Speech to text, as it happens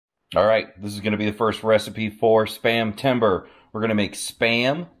All right, this is going to be the first recipe for SPAMtember. We're going to make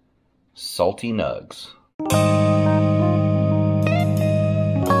Spam Salty Nugs. I'm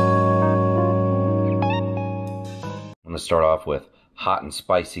going to start off with hot and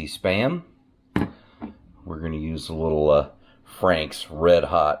spicy Spam. We're going to use a little Frank's Red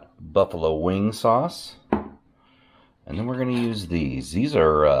Hot Buffalo Wing Sauce. And then we're going to use these. These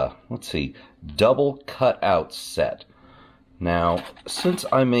are, let's see, double cut out set. Now, since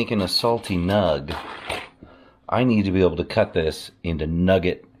I'm making a salty nug, I need to be able to cut this into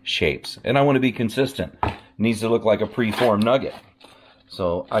nugget shapes. And I want to be consistent. It needs to look like a pre-formed nugget.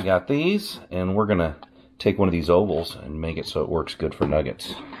 So I got these, and we're going to take one of these ovals and make it so it works good for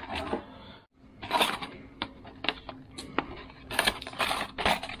nuggets.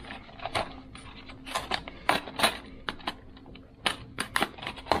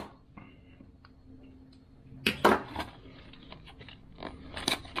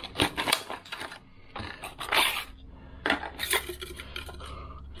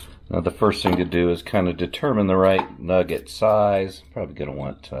 Now the first thing to do is kind of determine the right nugget size. Probably going to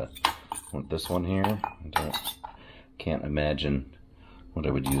want this one here. Can't imagine what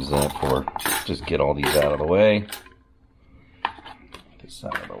I would use that for. Just get all these out of the way. This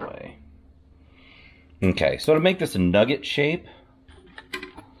out of the way. Okay, so to make this a nugget shape,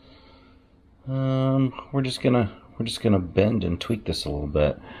 we're just gonna bend and tweak this a little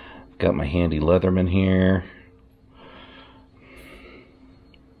bit. Got my handy Leatherman here.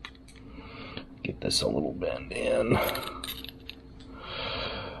 Get this a little bend in.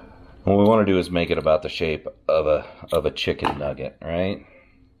 What we want to do is make it about the shape of a chicken nugget, right?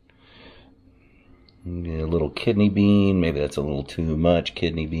 Maybe a little kidney bean. Maybe that's a little too much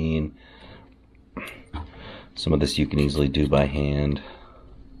kidney bean. Some of this you can easily do by hand.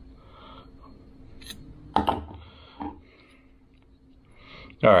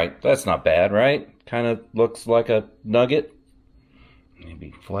 Alright, that's not bad, right? Kind of looks like a nugget.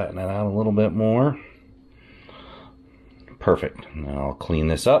 Maybe flatten that out a little bit more. Perfect. Now I'll clean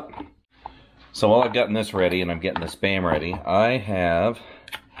this up. So while I've gotten this ready and I'm getting the Spam ready, I have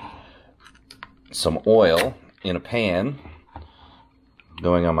some oil in a pan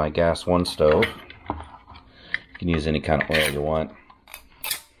going on my gas 1 stove. You can use any kind of oil you want.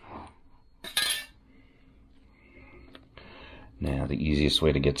 Now the easiest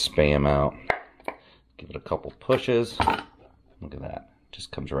way to get Spam out, give it a couple pushes. Look at that.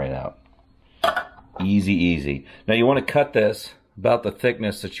 Just comes right out. Easy, easy. Now you want to cut this about the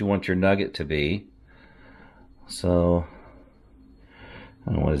thickness that you want your nugget to be. So, I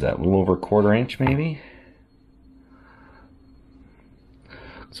don't know, what is that? A little over 1/4 inch maybe?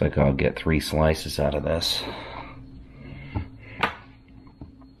 Looks like I'll get 3 slices out of this.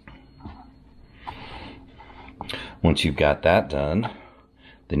 Once you've got that done,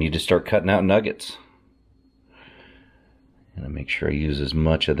 then you just start cutting out nuggets. And I make sure I use as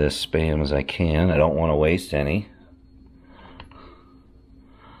much of this Spam as I can. I don't want to waste any.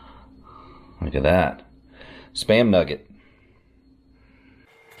 Look at that. Spam nugget.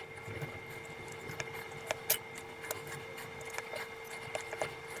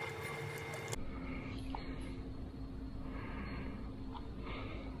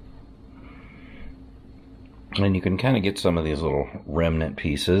 And you can kind of get some of these little remnant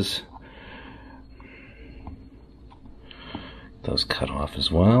pieces. Those cut off as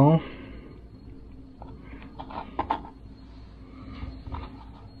well.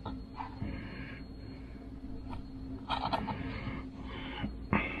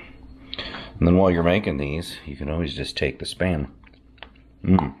 And then while you're making these, you can always just take the Spam.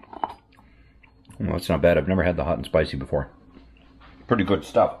 Well, that's not bad. I've never had the hot and spicy before. Pretty good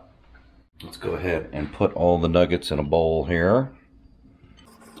stuff. Let's go ahead and put all the nuggets in a bowl here.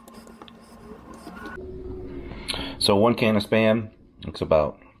 So 1 can of Spam, looks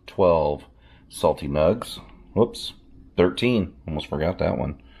about 12 salty nugs. Whoops, 13. Almost forgot that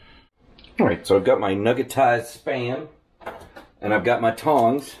one. Alright, so I've got my nuggetized Spam, and I've got my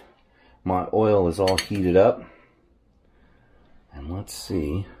tongs. My oil is all heated up. And let's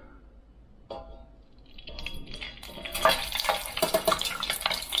see.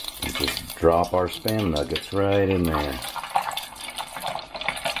 We just drop our Spam nuggets right in there.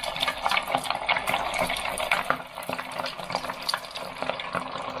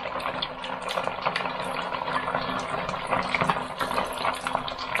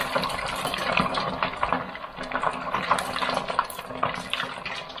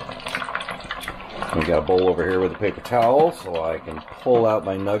 We got a bowl over here with a paper towel so I can pull out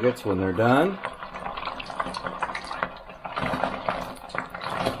my nuggets when they're done.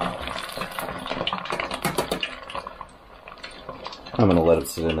 I'm going to let it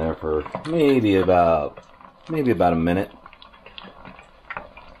sit in there for maybe about a minute.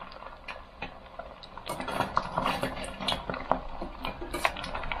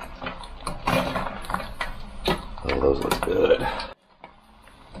 Oh, those look good.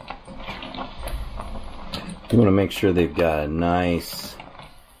 You want to make sure they've got a nice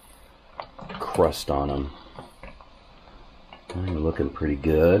crust on them. They're looking pretty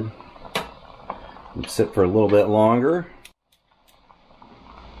good. Sit for a little bit longer.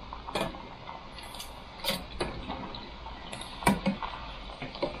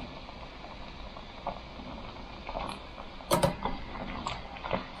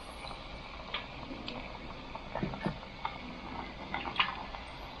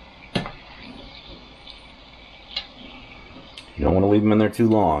 You don't want to leave them in there too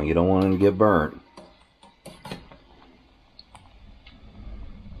long. You don't want them to get burnt.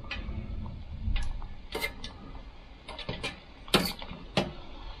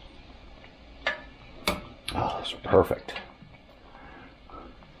 Oh, those are perfect.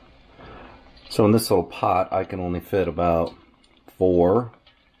 So in this little pot, I can only fit about 4,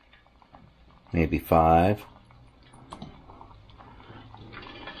 maybe 5.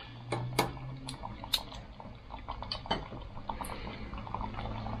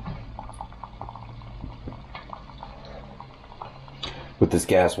 With this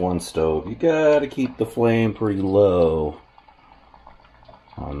gas 1 stove, you gotta keep the flame pretty low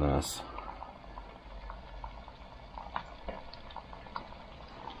on this.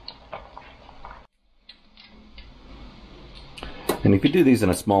 And if you do these in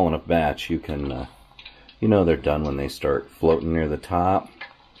a small enough batch, you can, you know they're done when they start floating near the top.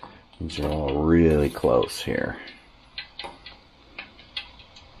 These are all really close here.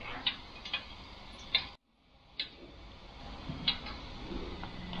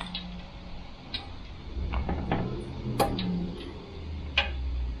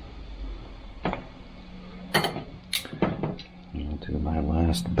 To my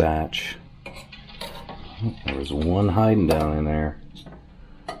last batch. Oh, there was one hiding down in there.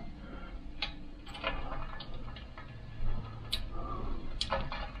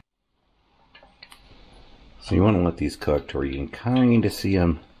 So you want to let these cook to where you can kind of see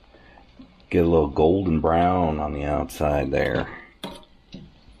them get a little golden brown on the outside there.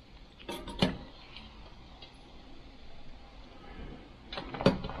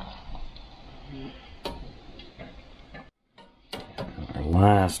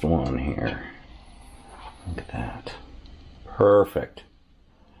 Last one here. Look at that. Perfect.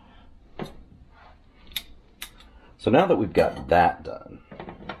 So now that we've got that done,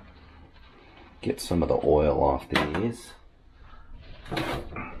 get some of the oil off these.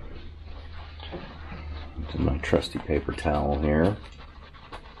 Into my trusty paper towel here.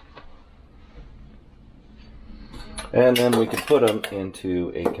 And then we can put them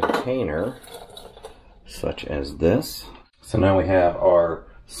into a container such as this. So now we have our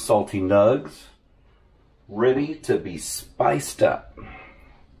Salty Nugs ready to be spiced up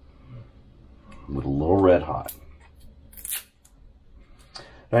with a little red hot.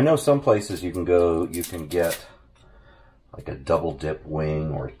 And I know some places you can go, you can get like a double dip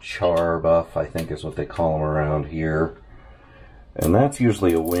wing or char buff, I think is what they call them around here. And that's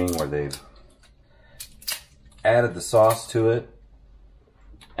usually a wing where they've added the sauce to it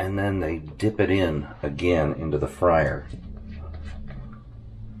and then they dip it in again into the fryer.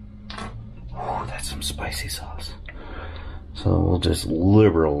 Oh, that's some spicy sauce. So we'll just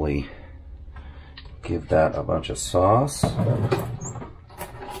liberally give that a bunch of sauce.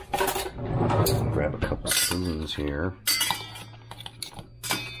 Grab a couple spoons here.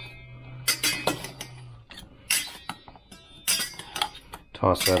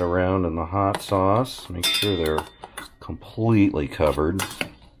 Toss that around in the hot sauce. Make sure they're completely covered.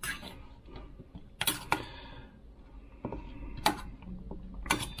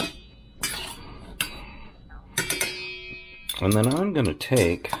 And then I'm going to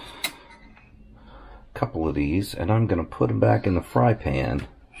take a couple of these and I'm going to put them back in the fry pan.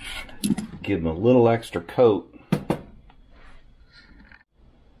 Give them a little extra coat.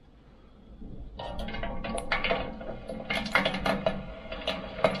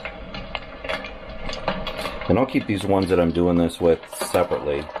 And I'll keep these ones that I'm doing this with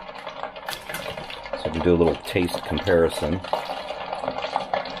separately, so I can do a little taste comparison.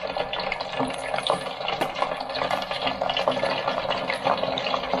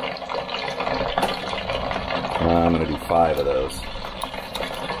 I'm going to do 5 of those.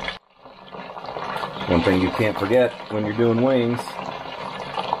 One thing you can't forget when you're doing wings,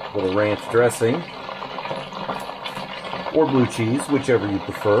 a little ranch dressing, or blue cheese, whichever you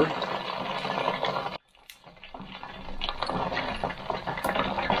prefer.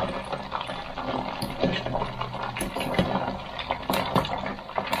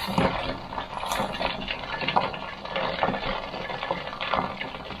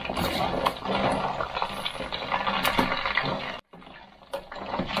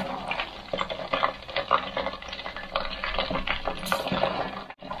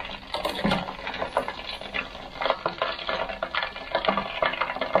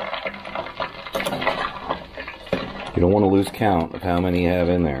 don't want to lose count of how many you have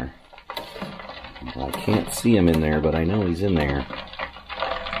in there. I can't see him in there, but I know he's in there.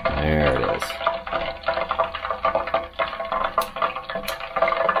 There it is.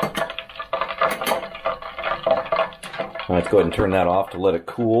 Let's go ahead and turn that off to let it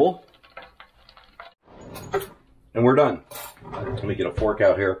cool. And we're done. Let me get a fork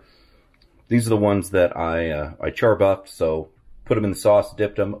out here. These are the ones that I char buffed, so put them in the sauce,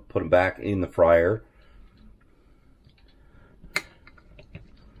 dipped them, put them back in the fryer.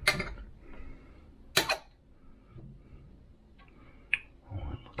 Oh,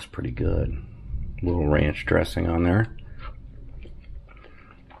 it looks pretty good. A little ranch dressing on there.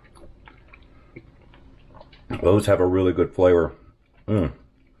 Those have a really good flavor.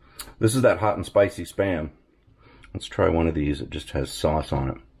 This is that hot and spicy Spam. Let's try one of these. It just has sauce on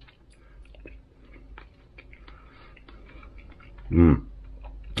it.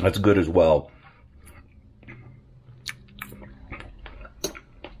 That's good as well.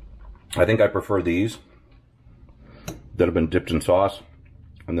 I think I prefer these that have been dipped in sauce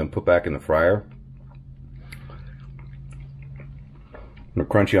and then put back in the fryer. They're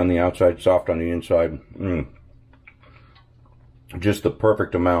crunchy on the outside, soft on the inside. Just the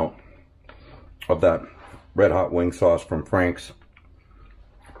perfect amount of that red hot wing sauce from Frank's.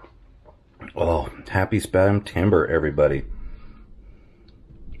 Oh, happy SPAMtember, everybody.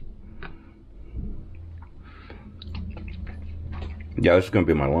 Yeah, this is going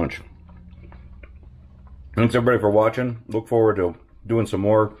to be my lunch. Thanks everybody for watching. Look forward to doing some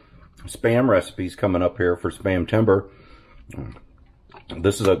more Spam recipes coming up here for SPAMtember.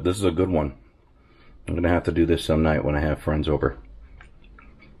 This is a good one. I'm going to have to do this some night when I have friends over.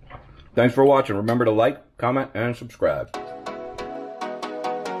 Thanks for watching. Remember to like, comment, and subscribe.